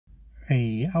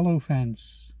Hey, hello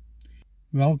fans,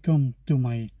 welcome to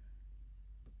my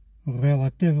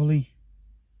relatively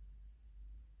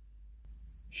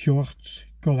short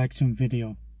collection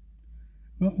video.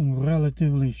 Well,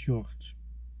 relatively short.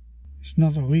 It's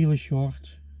not really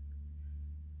short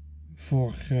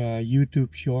for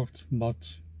YouTube short,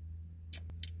 but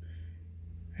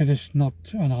it is not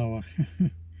an hour.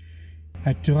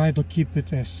 I try to keep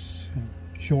it as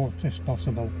short as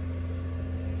possible.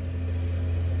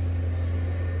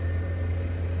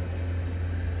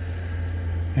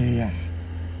 Yeah,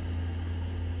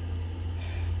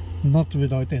 not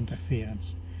without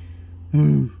interference.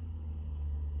 Oh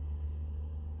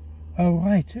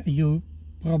right, you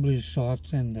probably saw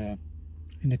it in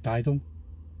the title.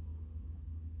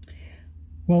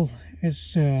 Well,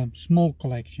 it's a small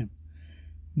collection,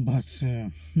 but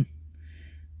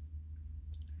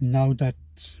now that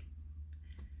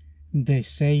they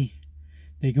say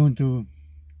they're going to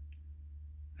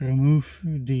remove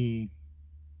the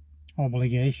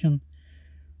obligation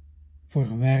for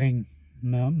wearing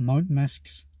mouth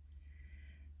masks,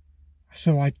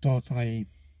 so I thought I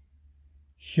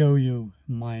show you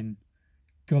my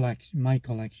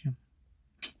collection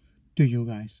to you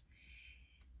guys.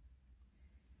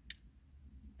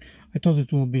 I thought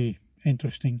it will be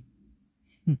interesting.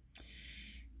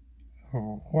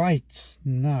 Right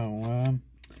now,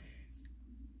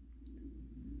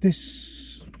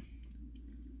 this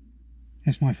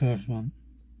is my first one.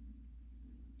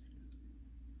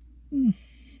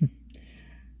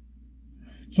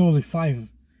 It's only €5,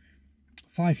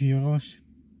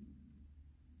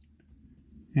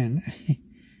 and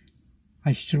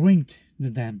I shrinked the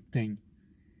damn thing.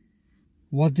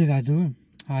 What did I do?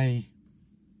 I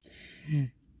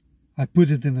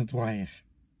put it in the dryer.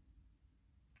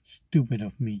 Stupid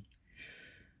of me.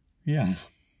 Yeah.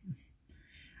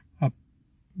 I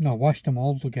washed them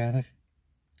all together.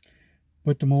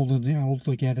 Put them all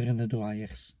together in the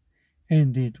dryers.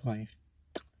 In the dryer.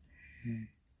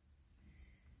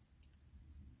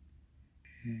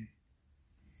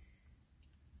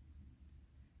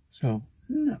 So,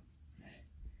 no.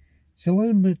 It's a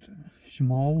little bit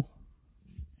small.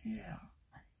 Yeah.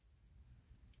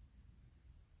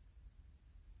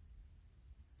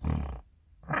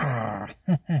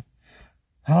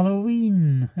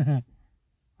 Halloween.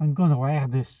 I'm gonna wear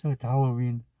this at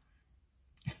Halloween.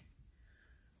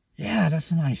 Yeah, that's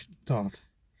a nice thought.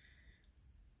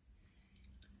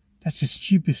 That's the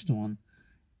cheapest one.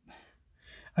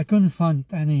 I couldn't find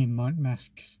any mouth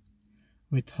masks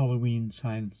with Halloween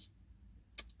signs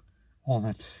on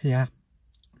it. Yeah.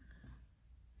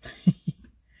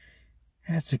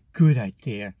 That's a good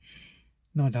idea.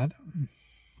 No,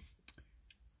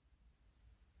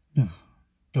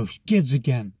 those kids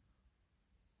again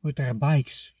with their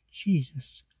bikes.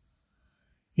 Jesus.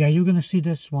 Yeah, you're gonna see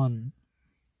this one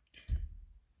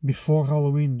before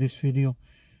Halloween, this video,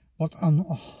 but on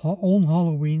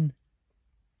Halloween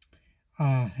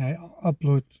I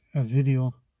upload a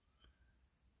video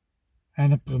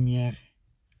and a premiere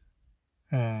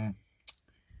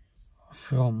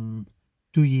from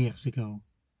 2 years ago,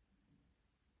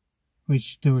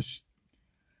 which those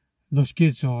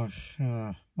kids are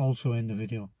also in the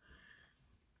video.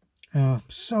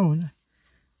 So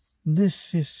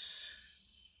this is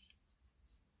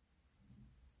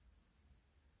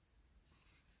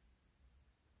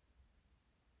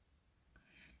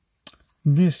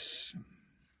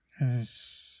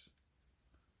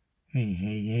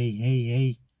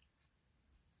hey,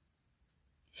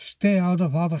 stay out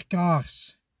of other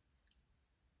cars.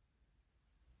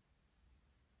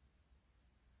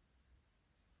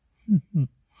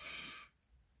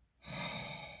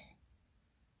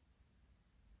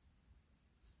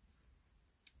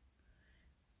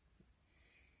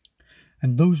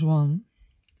 And those one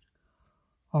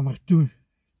are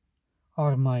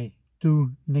my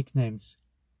two nicknames.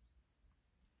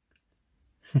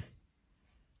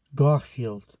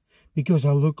 Garfield, because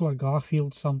I look like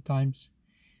Garfield sometimes.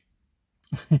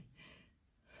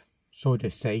 So they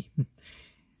say.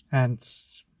 And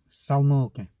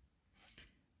Salmoke.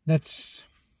 That's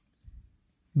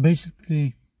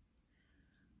basically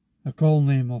a call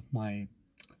name of my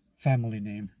family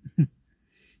name.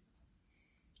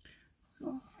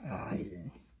 So,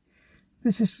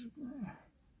 this is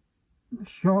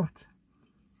short,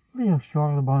 real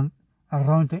short one,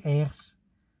 around the ears.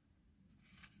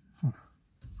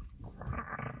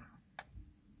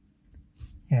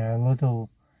 Yeah, a little.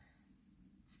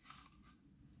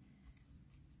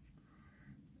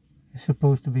 It's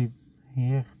supposed to be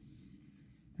here,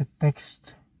 the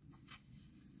text,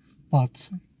 but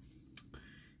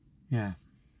yeah,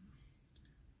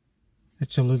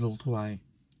 It's a little dry.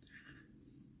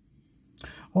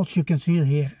 Also, you can see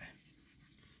here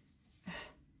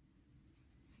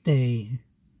they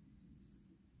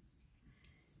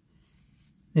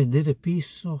did a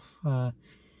piece of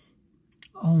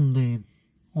on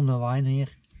the line here,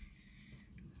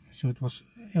 so it was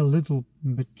a little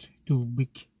bit too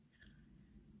big,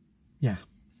 yeah,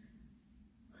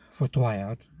 for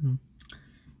tryout.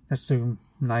 That's the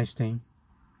nice thing.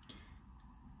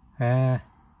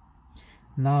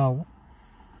 Now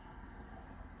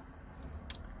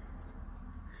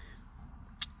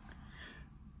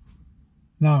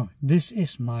this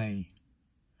is my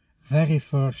very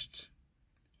first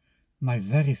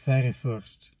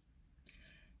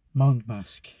mount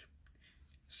mask,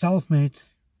 self-made,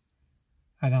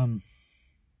 and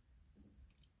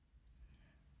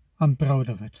I'm proud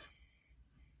of it.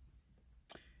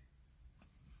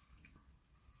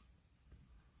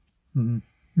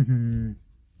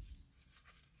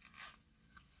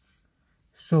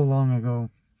 So long ago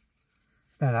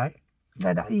that I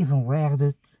even wear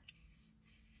it.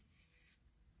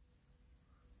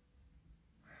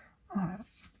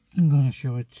 I'm gonna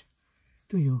show it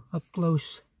to you up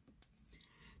close.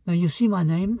 Now you see my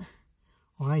name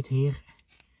right here.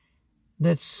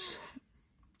 That's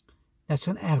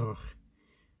an error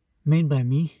made by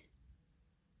me.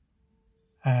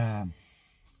 That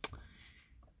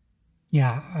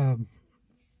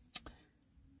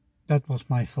was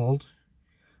my fault,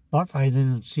 but I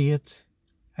didn't see it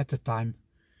at the time,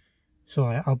 so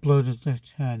I uploaded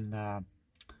it and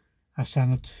I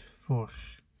sent it for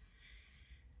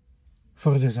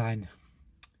design.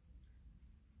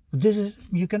 But this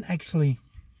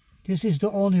is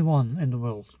the only one in the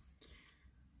world,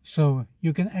 so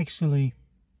you can actually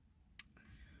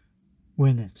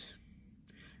win it.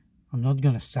 I'm not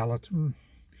gonna sell it.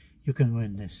 You can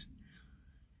win this.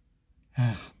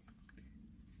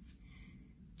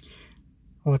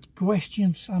 What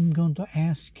questions I'm going to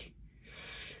ask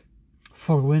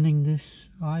for winning this,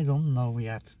 I don't know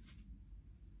yet.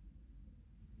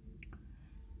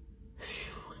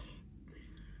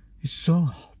 It's so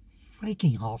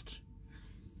freaking hot.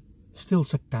 Still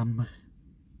September.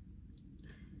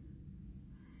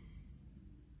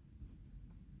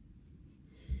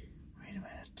 Wait a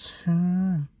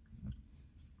minute.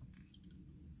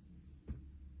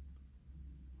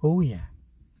 Oh yeah.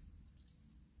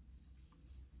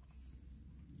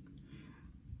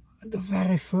 The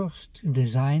very first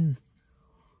design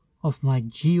of my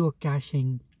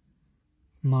geocaching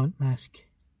mount mask.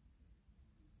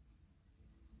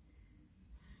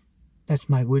 That's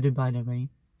my woody, by the way.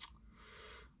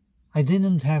 I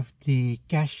didn't have the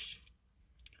cache,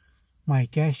 my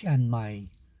cache and my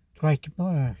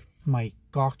trackable, my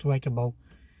car trackable,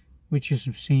 which is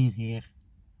seen here.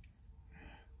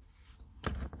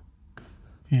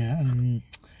 Yeah, and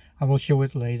I will show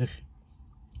it later.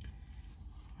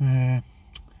 Yeah,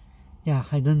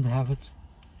 I didn't have it,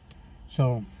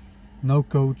 so no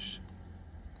codes,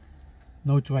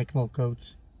 no trackable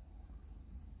codes.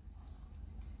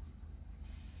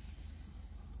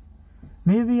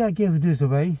 Maybe I give this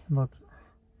away, but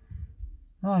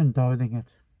I'm doubting it.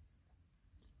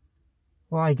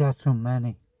 Well, I got so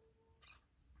many.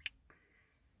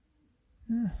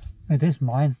 It is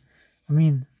mine. I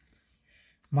mean,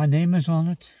 my name is on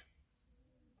it.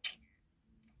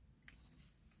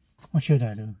 What should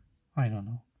I do? I don't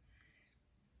know.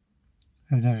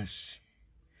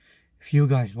 If you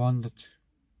guys want it,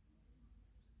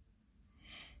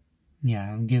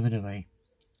 yeah, I'll give it away.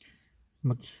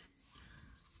 But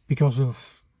because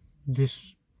of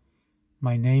this,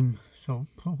 my name, so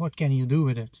what can you do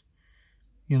with it?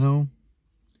 You know?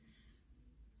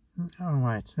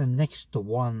 Alright, and next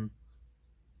one.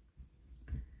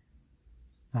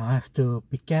 I have to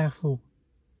be careful.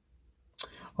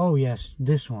 Oh yes,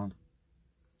 this one.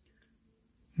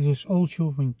 It is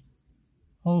also from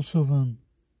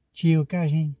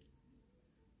geocaching,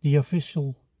 the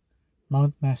official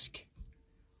mount mask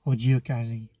of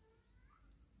geocaching.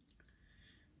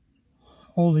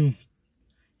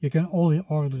 You can only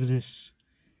order this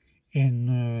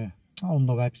in on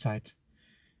the website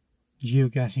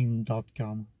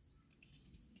geocaching.com.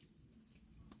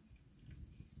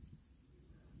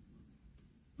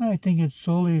 I think it's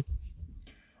only,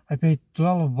 I paid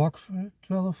 $12 for it,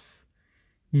 12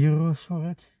 euros for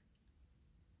it.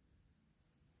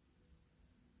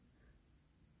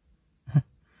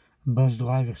 Bus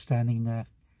driver standing there,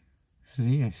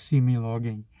 see me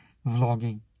vlogging.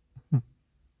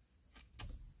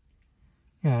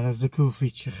 Yeah, that's the cool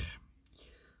feature.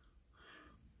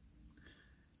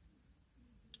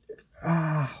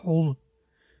 Also,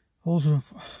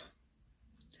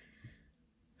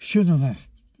 shouldn't have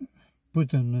put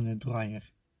them in the dryer.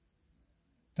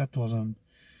 That was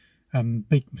a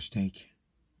big mistake.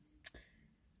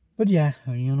 But yeah,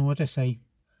 you know what I say.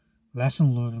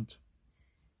 Lesson learned.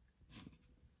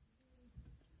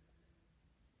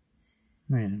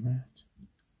 Wait a minute.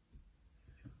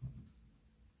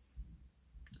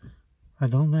 I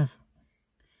don't have.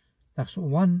 There's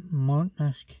one mount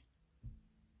mask.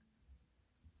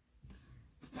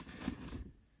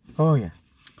 Oh yeah.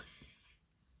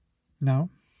 Now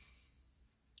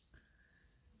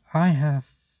I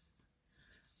have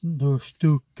those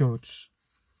two coats.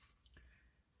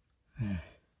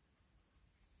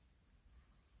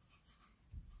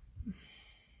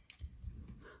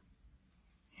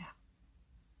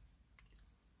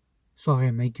 Sorry,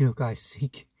 I make you guys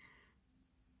sick.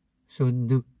 So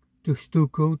those two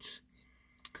coats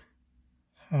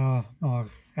are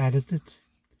edited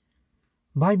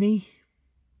by me,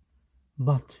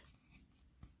 but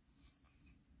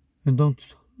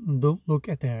don't look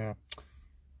at the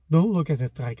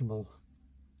trackable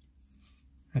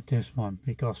at this one,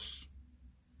 because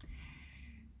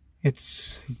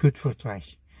it's good for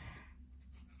trash.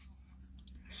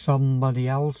 Somebody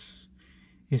else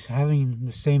is having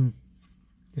the same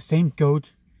code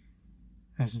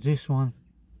as this one.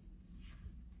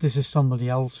 This is somebody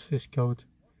else's code,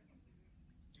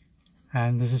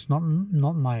 and this is not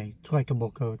my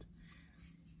trackable code.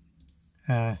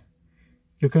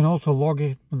 You can also log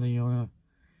it, but you're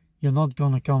not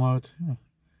gonna come out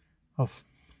of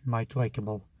my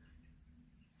trackable.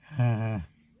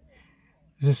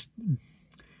 Just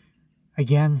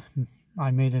again,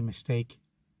 I made a mistake,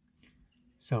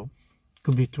 so it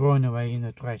could be thrown away in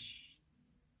the trash.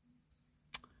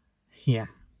 Yeah.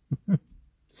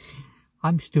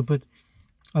 I'm stupid,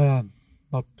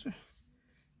 but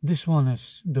this one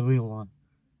is the real one.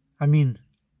 I mean,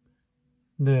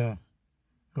 the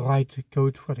right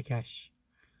code for the cache,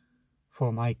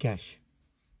 for my cache.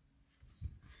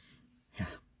 Yeah.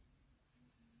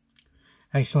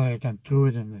 Actually, I can throw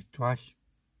it in the trash.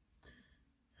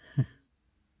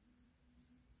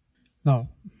 Now,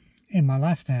 in my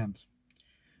left hand,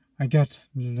 I got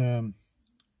the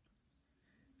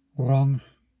wrong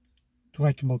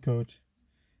trackable code.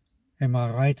 In my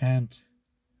right hand,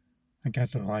 I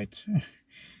got the right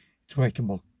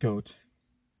trackable code.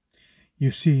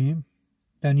 You see,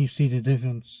 then you see the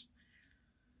difference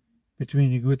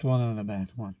between the good one and the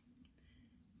bad one.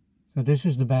 So this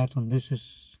is the bad one, this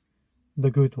is the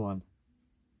good one.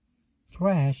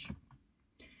 Trash,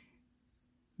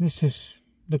 this is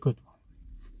the good one.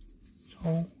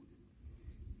 So,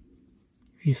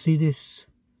 if you see this,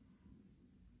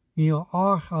 you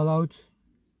are allowed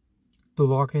to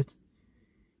log it.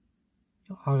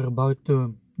 You are allowed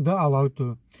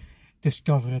to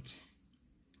discover it.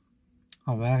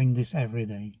 I'm wearing this every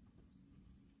day.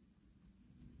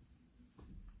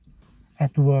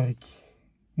 At work.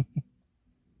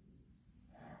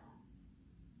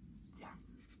 Yeah.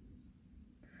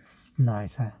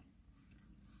 Nice, huh?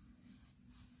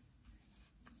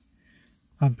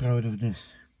 I'm proud of this.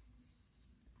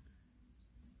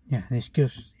 Yeah, this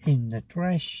goes in the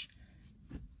trash.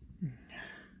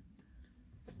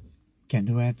 Can't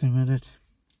do anything with it.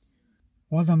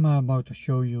 What I'm about to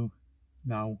show you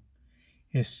now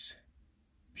is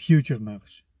future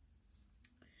mirrors.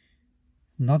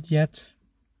 Not yet,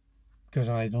 because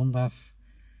I don't have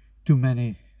too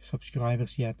many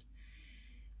subscribers yet.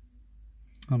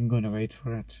 I'm gonna wait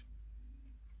for it.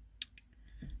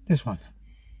 This one.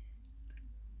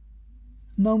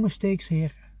 No mistakes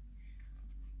here.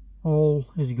 All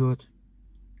is good.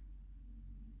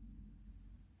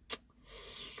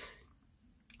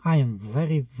 I am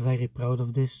very, very proud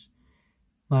of this.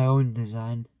 My own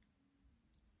design.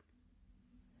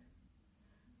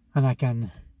 And I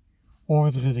can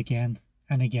order it again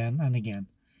and again and again.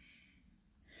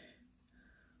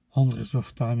 Hundreds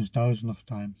of times, thousands of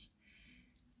times.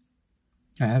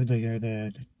 I have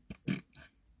I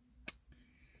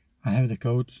have the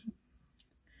code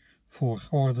for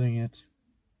ordering it.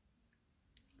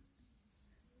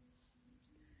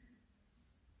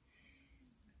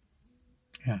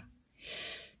 Yeah,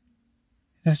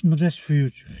 that's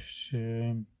futures.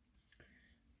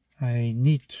 I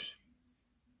need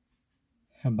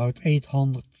about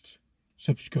 800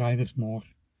 subscribers more,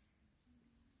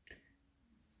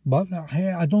 but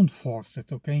I don't force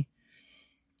it. Okay,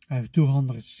 I have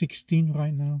 216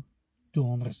 right now,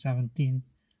 217.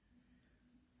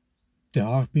 There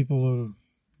are people who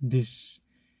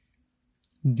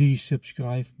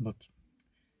desubscribe, but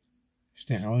it's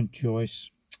their own choice.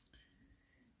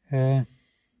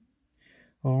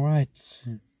 Alright,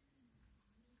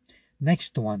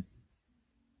 next one.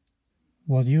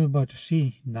 What you're about to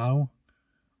see now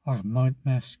are mount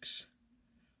masks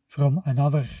from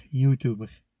another YouTuber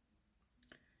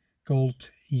called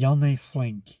Janne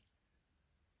Flink.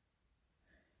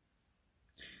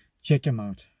 Check him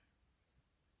out.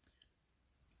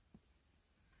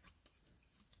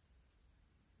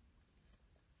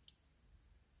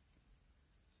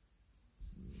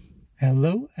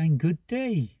 Hello and good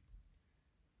day.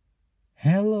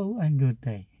 Hello and good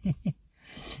day.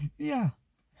 Yeah.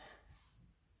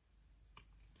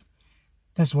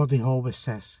 That's what he always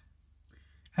says.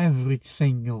 Every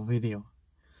single video.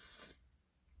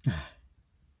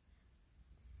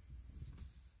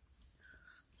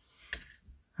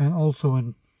 And also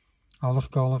in other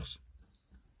colors.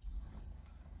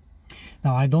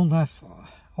 Now I don't have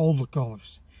all the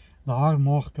colors. There are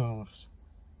more colors.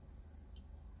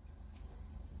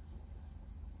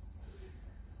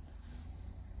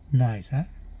 Nice, huh?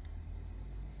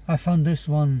 I found this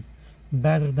one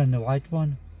better than the white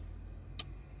one.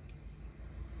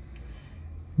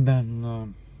 Then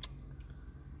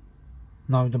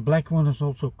now the black one is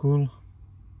also cool.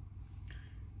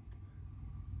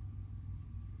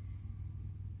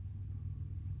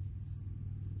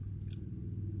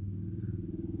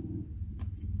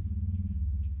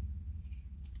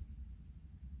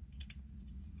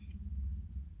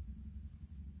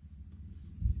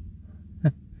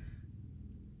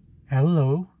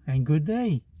 Hello and good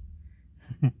day.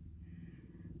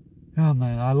 Oh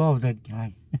man, I love that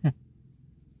guy.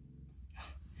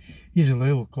 He's a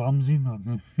little clumsy,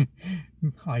 man.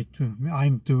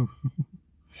 I'm too.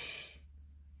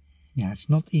 Yeah, it's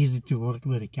not easy to work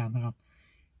with a camera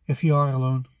if you are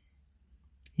alone.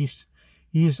 He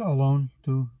is alone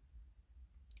too.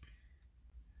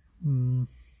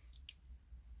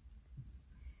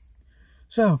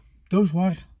 So those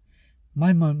were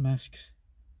my mount masks.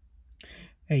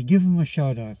 Hey, give him a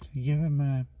shout out. Give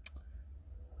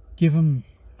him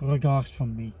regards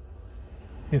from me.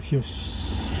 If you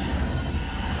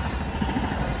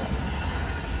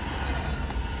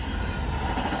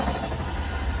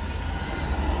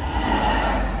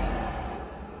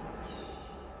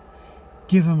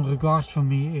give him regards from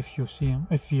me if you see him,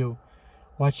 if you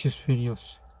watch his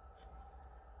videos.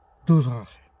 Those are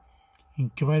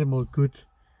incredible good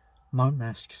mount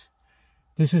masks.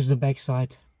 This is the back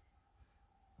side.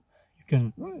 You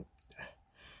can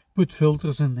put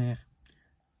filters in there.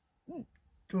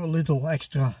 Do a little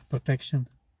extra protection.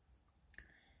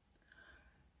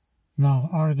 Now,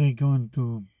 are they going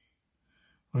to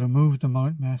remove the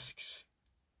mount masks?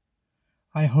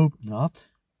 I hope not,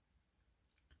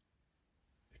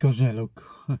 because they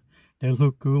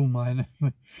look cool, man.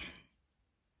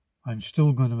 I'm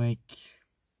still gonna make.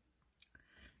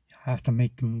 I have to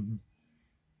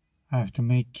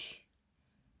make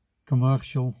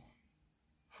commercial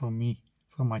for me,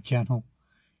 for my channel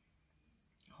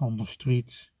on the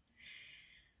streets.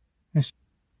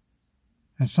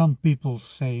 And some people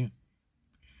say,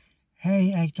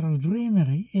 "Hey, Actor Dreamer,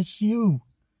 it's you."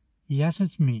 Yes,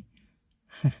 it's me.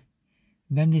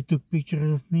 Then they took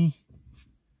pictures of me.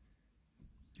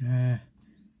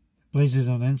 Placed it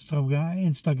on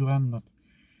Instagram, but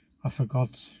I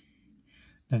forgot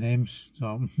the names,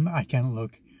 so I can't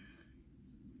look.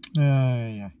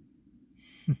 Yeah.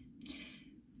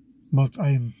 But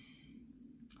I'm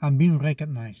being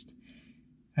recognized,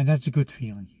 and that's a good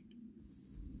feeling.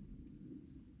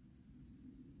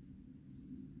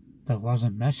 There was a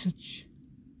message.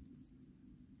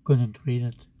 Couldn't read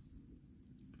it.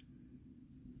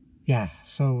 Yeah,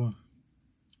 so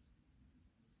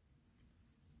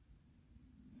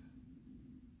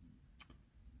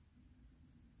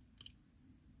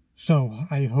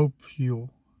I hope you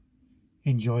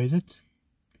enjoyed it.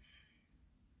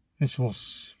 This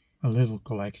was a little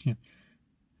collection.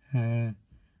 Wait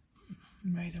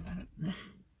a minute.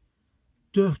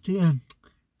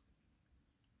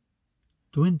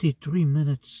 23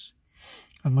 minutes.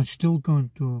 I'm still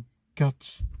going to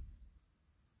cut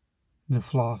the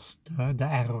flaws, the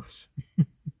errors.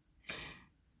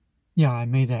 Yeah, I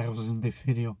made errors in this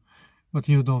video, but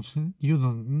you don't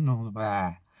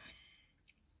know.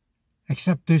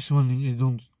 Except this one, you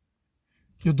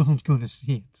don't gonna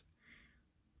see it.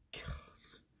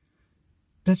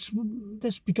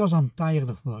 That's because I'm tired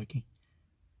of working.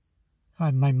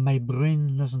 My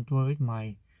brain doesn't work.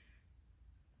 My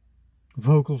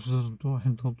vocals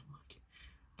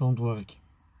don't work.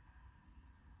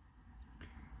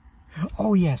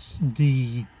 Oh yes,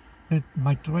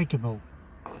 my trackable.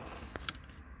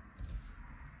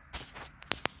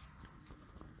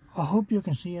 I hope you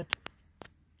can see it.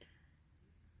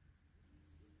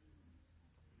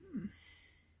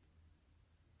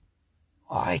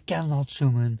 I cannot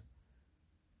zoom in.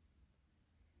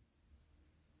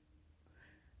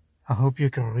 I hope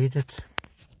you can read it.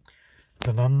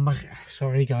 The number,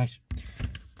 sorry guys.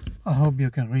 I hope you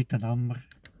can read the number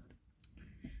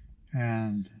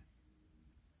and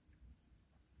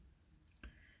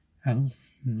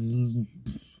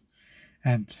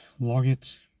log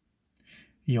it.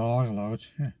 You are allowed.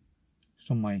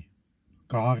 It's on my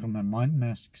car and my mind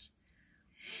masks.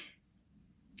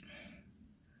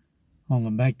 On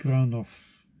the background of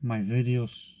my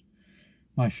videos,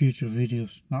 my future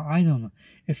videos. Now I don't know.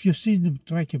 If you see them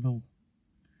trackable,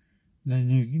 then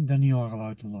you are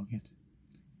allowed to log it.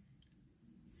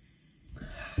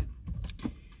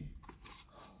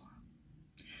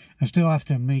 I still have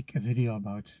to make a video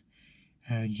about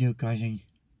geocaching.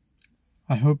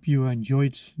 I hope you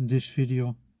enjoyed this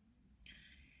video,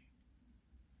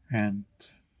 and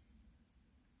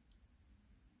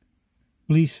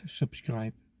please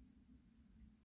subscribe.